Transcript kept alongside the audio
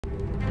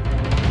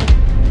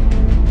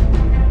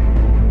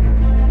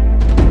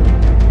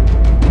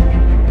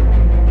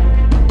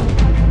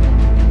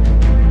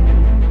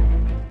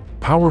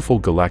Powerful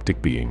galactic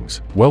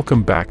beings,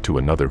 welcome back to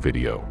another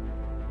video.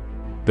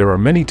 There are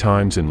many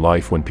times in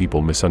life when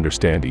people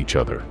misunderstand each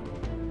other.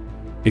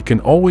 It can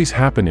always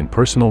happen in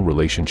personal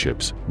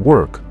relationships,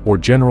 work, or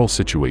general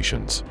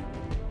situations.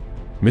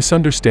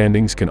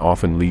 Misunderstandings can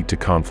often lead to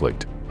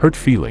conflict, hurt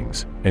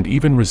feelings, and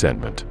even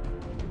resentment.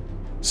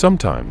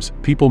 Sometimes,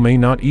 people may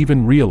not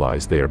even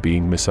realize they are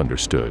being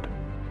misunderstood.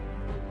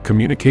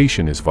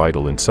 Communication is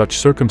vital in such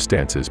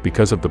circumstances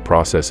because of the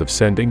process of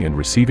sending and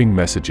receiving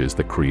messages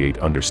that create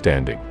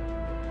understanding.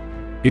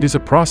 It is a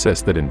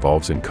process that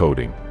involves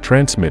encoding,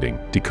 transmitting,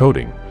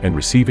 decoding, and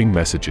receiving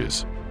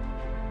messages.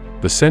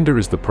 The sender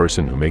is the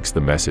person who makes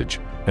the message,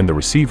 and the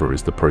receiver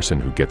is the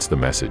person who gets the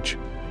message.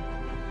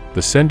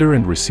 The sender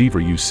and receiver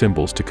use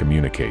symbols to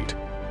communicate.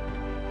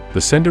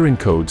 The sender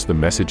encodes the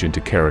message into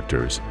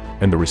characters,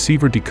 and the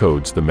receiver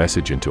decodes the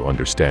message into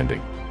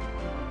understanding.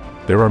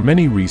 There are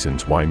many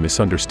reasons why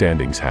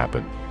misunderstandings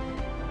happen.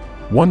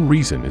 One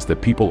reason is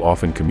that people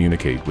often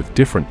communicate with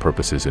different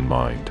purposes in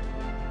mind.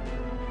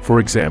 For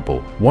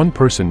example, one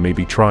person may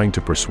be trying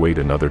to persuade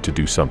another to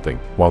do something,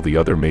 while the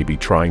other may be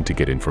trying to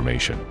get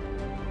information.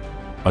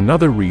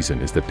 Another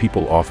reason is that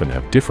people often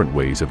have different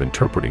ways of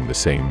interpreting the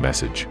same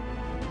message.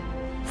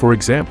 For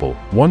example,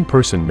 one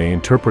person may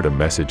interpret a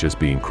message as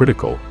being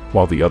critical,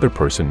 while the other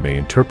person may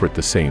interpret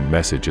the same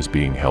message as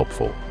being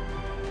helpful.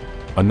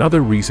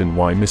 Another reason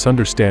why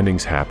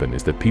misunderstandings happen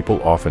is that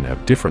people often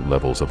have different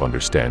levels of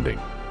understanding.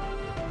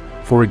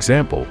 For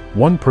example,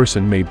 one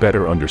person may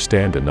better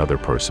understand another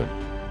person.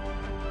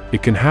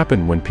 It can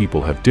happen when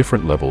people have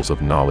different levels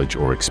of knowledge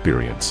or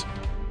experience.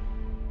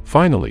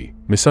 Finally,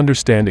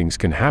 misunderstandings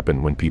can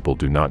happen when people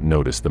do not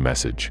notice the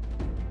message.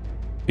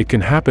 It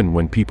can happen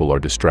when people are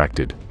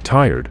distracted,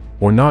 tired,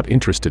 or not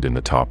interested in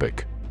the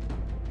topic.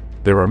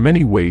 There are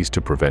many ways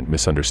to prevent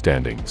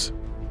misunderstandings.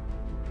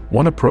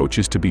 One approach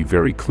is to be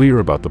very clear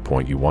about the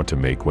point you want to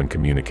make when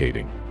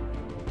communicating.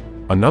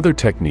 Another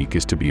technique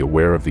is to be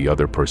aware of the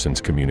other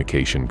person's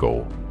communication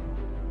goal.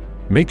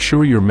 Make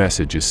sure your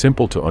message is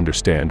simple to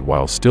understand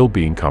while still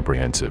being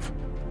comprehensive.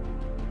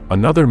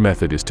 Another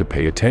method is to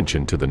pay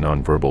attention to the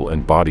nonverbal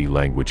and body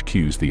language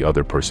cues the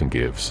other person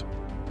gives.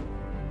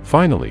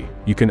 Finally,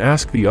 you can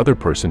ask the other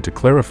person to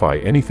clarify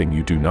anything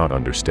you do not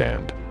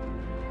understand.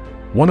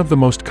 One of the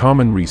most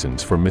common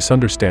reasons for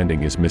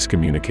misunderstanding is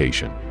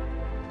miscommunication.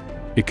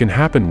 It can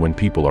happen when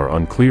people are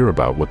unclear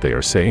about what they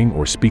are saying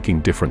or speaking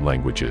different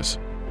languages.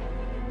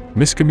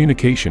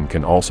 Miscommunication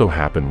can also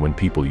happen when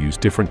people use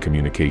different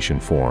communication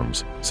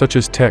forms, such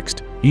as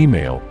text,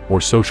 email, or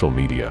social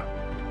media.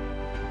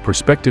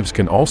 Perspectives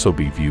can also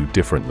be viewed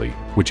differently,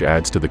 which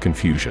adds to the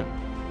confusion.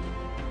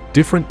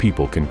 Different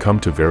people can come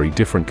to very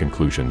different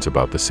conclusions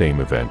about the same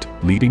event,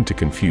 leading to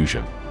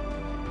confusion.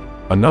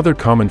 Another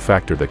common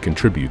factor that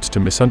contributes to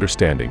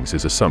misunderstandings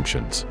is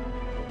assumptions.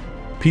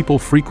 People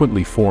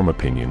frequently form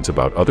opinions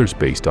about others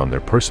based on their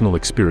personal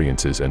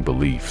experiences and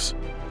beliefs.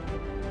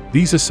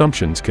 These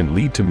assumptions can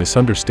lead to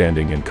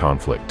misunderstanding and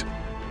conflict.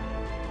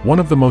 One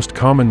of the most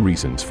common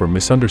reasons for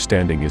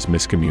misunderstanding is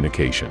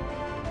miscommunication.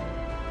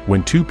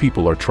 When two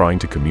people are trying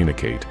to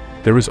communicate,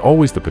 there is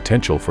always the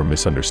potential for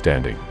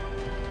misunderstanding.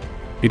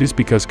 It is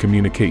because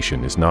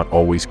communication is not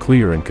always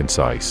clear and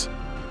concise.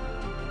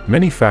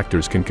 Many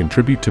factors can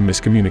contribute to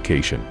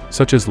miscommunication,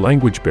 such as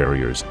language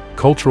barriers,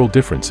 cultural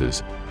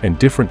differences, and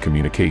different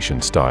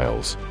communication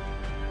styles.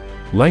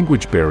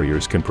 Language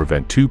barriers can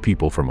prevent two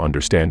people from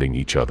understanding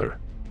each other.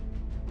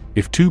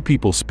 If two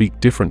people speak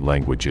different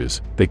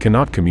languages, they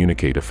cannot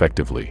communicate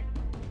effectively.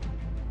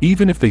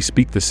 Even if they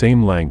speak the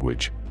same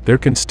language, there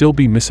can still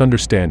be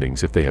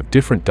misunderstandings if they have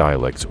different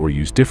dialects or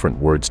use different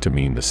words to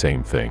mean the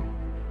same thing.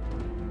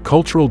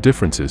 Cultural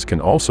differences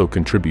can also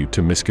contribute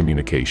to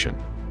miscommunication.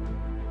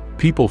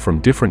 People from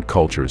different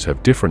cultures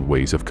have different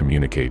ways of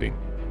communicating.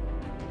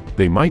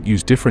 They might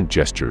use different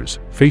gestures,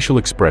 facial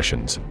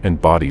expressions, and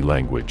body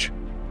language.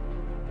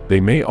 They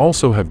may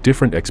also have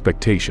different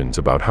expectations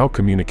about how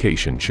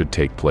communication should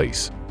take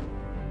place.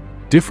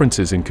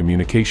 Differences in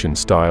communication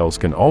styles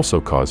can also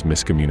cause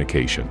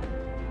miscommunication.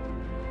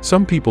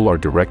 Some people are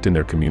direct in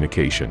their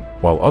communication,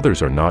 while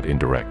others are not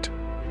indirect.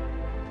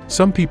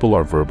 Some people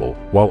are verbal,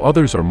 while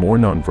others are more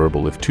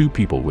nonverbal if two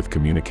people with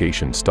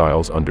communication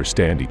styles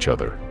understand each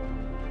other.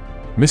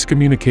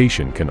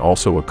 Miscommunication can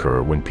also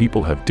occur when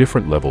people have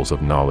different levels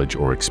of knowledge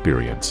or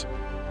experience.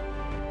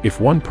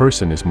 If one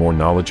person is more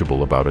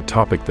knowledgeable about a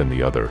topic than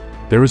the other,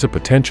 there is a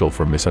potential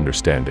for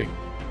misunderstanding.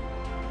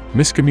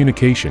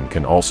 Miscommunication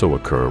can also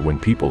occur when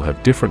people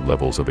have different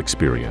levels of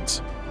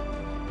experience.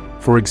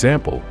 For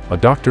example, a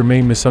doctor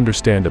may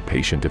misunderstand a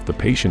patient if the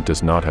patient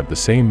does not have the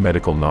same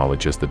medical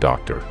knowledge as the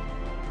doctor.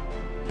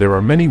 There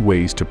are many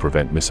ways to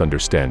prevent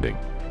misunderstanding.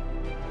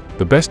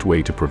 The best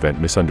way to prevent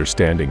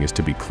misunderstanding is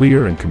to be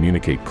clear and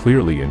communicate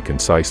clearly and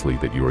concisely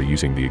that you are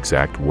using the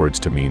exact words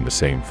to mean the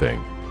same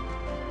thing.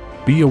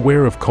 Be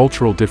aware of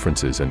cultural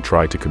differences and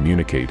try to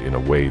communicate in a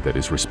way that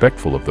is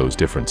respectful of those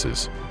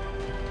differences.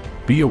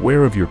 Be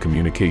aware of your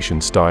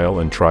communication style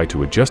and try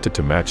to adjust it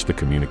to match the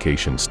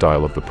communication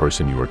style of the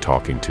person you are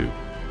talking to.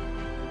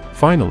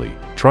 Finally,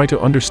 try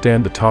to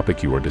understand the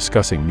topic you are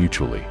discussing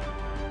mutually.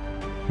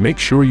 Make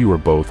sure you are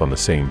both on the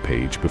same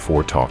page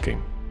before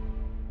talking.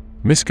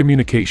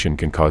 Miscommunication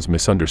can cause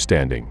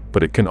misunderstanding,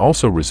 but it can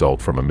also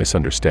result from a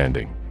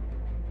misunderstanding.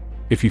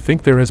 If you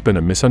think there has been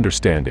a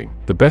misunderstanding,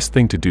 the best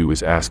thing to do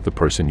is ask the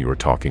person you are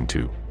talking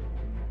to.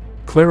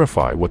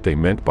 Clarify what they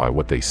meant by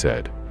what they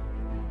said.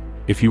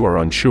 If you are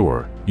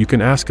unsure, you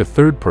can ask a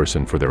third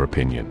person for their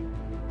opinion.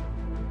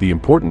 The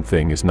important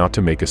thing is not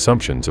to make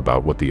assumptions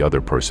about what the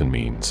other person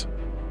means.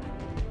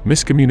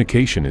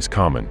 Miscommunication is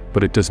common,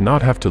 but it does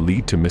not have to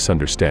lead to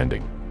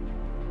misunderstanding.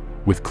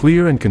 With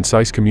clear and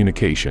concise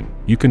communication,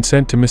 you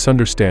consent to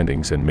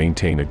misunderstandings and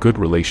maintain a good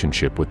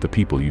relationship with the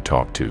people you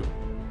talk to.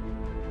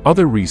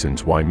 Other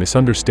reasons why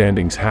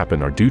misunderstandings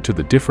happen are due to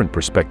the different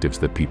perspectives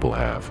that people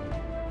have.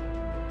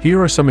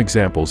 Here are some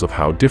examples of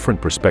how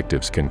different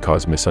perspectives can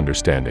cause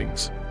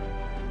misunderstandings.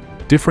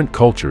 Different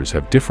cultures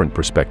have different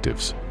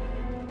perspectives.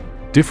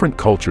 Different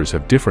cultures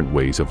have different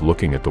ways of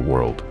looking at the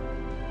world.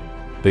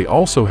 They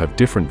also have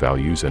different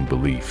values and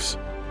beliefs.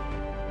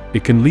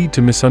 It can lead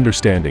to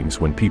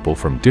misunderstandings when people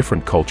from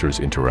different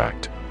cultures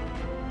interact.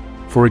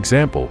 For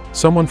example,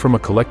 someone from a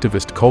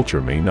collectivist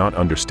culture may not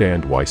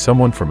understand why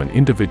someone from an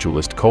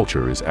individualist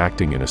culture is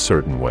acting in a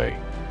certain way.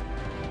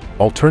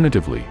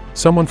 Alternatively,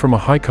 someone from a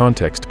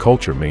high-context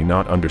culture may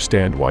not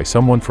understand why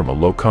someone from a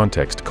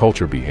low-context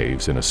culture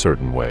behaves in a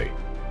certain way.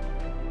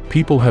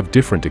 People have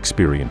different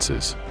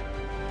experiences.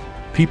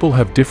 People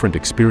have different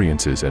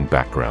experiences and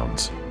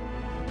backgrounds.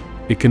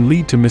 It can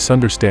lead to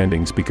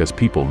misunderstandings because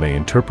people may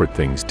interpret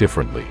things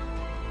differently.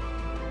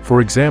 For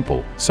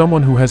example,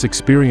 someone who has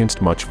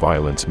experienced much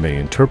violence may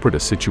interpret a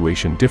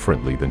situation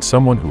differently than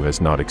someone who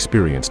has not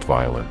experienced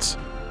violence.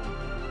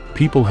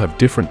 People have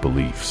different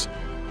beliefs.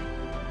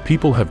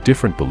 People have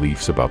different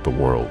beliefs about the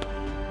world.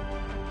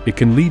 It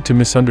can lead to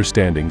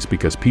misunderstandings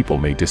because people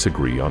may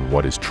disagree on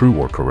what is true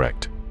or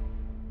correct.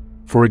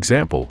 For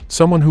example,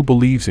 someone who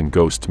believes in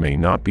ghosts may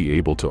not be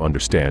able to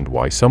understand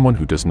why someone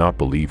who does not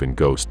believe in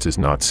ghosts is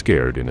not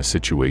scared in a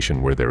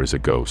situation where there is a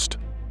ghost.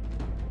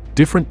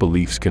 Different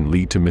beliefs can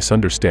lead to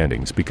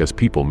misunderstandings because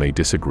people may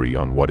disagree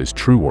on what is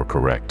true or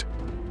correct.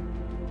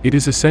 It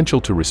is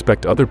essential to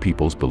respect other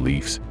people's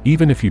beliefs,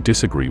 even if you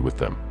disagree with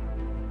them.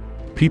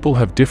 People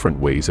have different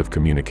ways of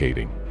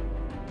communicating.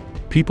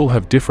 People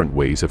have different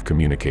ways of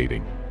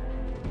communicating.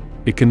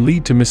 It can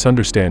lead to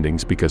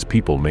misunderstandings because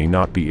people may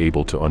not be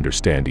able to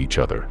understand each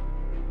other.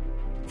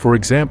 For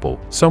example,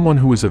 someone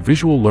who is a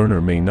visual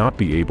learner may not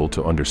be able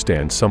to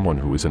understand someone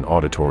who is an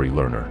auditory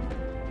learner.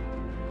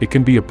 It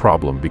can be a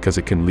problem because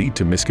it can lead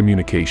to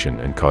miscommunication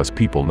and cause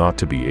people not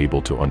to be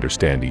able to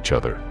understand each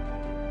other.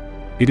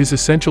 It is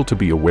essential to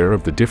be aware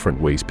of the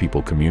different ways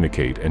people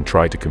communicate and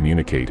try to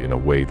communicate in a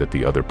way that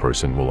the other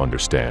person will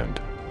understand.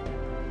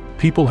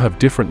 People have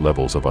different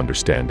levels of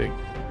understanding.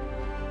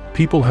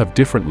 People have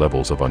different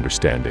levels of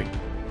understanding.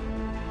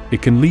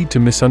 It can lead to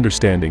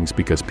misunderstandings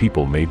because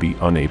people may be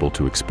unable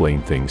to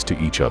explain things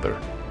to each other.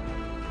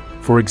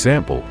 For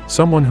example,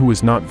 someone who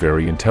is not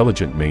very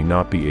intelligent may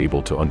not be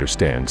able to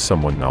understand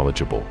someone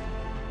knowledgeable.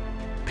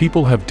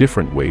 People have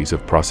different ways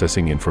of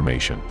processing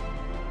information.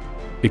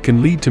 It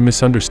can lead to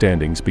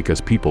misunderstandings because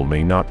people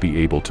may not be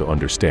able to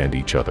understand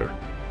each other.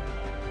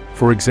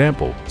 For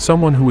example,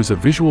 someone who is a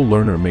visual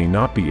learner may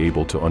not be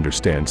able to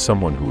understand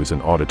someone who is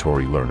an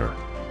auditory learner.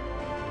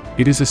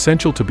 It is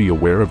essential to be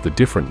aware of the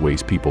different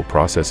ways people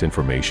process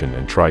information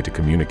and try to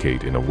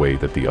communicate in a way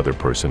that the other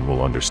person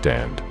will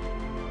understand.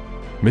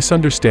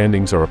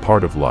 Misunderstandings are a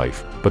part of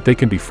life, but they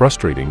can be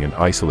frustrating and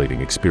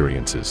isolating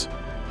experiences.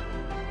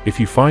 If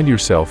you find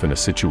yourself in a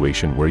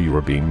situation where you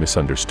are being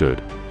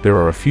misunderstood, there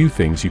are a few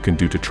things you can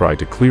do to try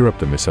to clear up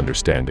the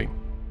misunderstanding.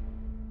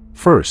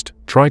 First,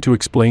 try to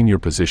explain your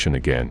position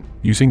again,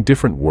 using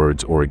different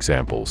words or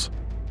examples.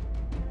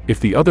 If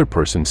the other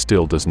person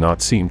still does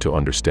not seem to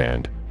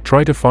understand,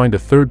 try to find a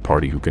third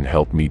party who can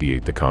help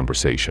mediate the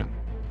conversation.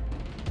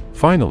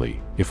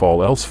 Finally, if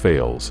all else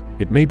fails,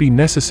 it may be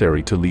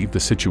necessary to leave the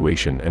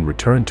situation and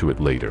return to it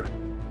later.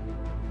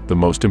 The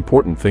most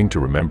important thing to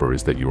remember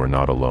is that you are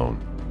not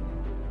alone.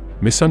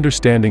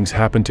 Misunderstandings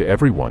happen to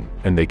everyone,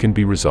 and they can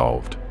be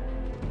resolved.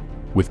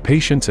 With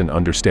patience and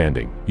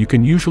understanding, you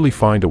can usually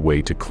find a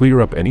way to clear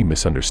up any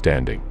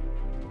misunderstanding.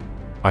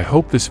 I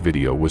hope this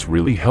video was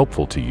really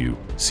helpful to you.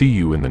 See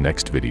you in the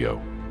next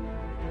video.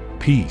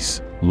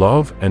 Peace,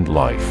 love, and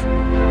life.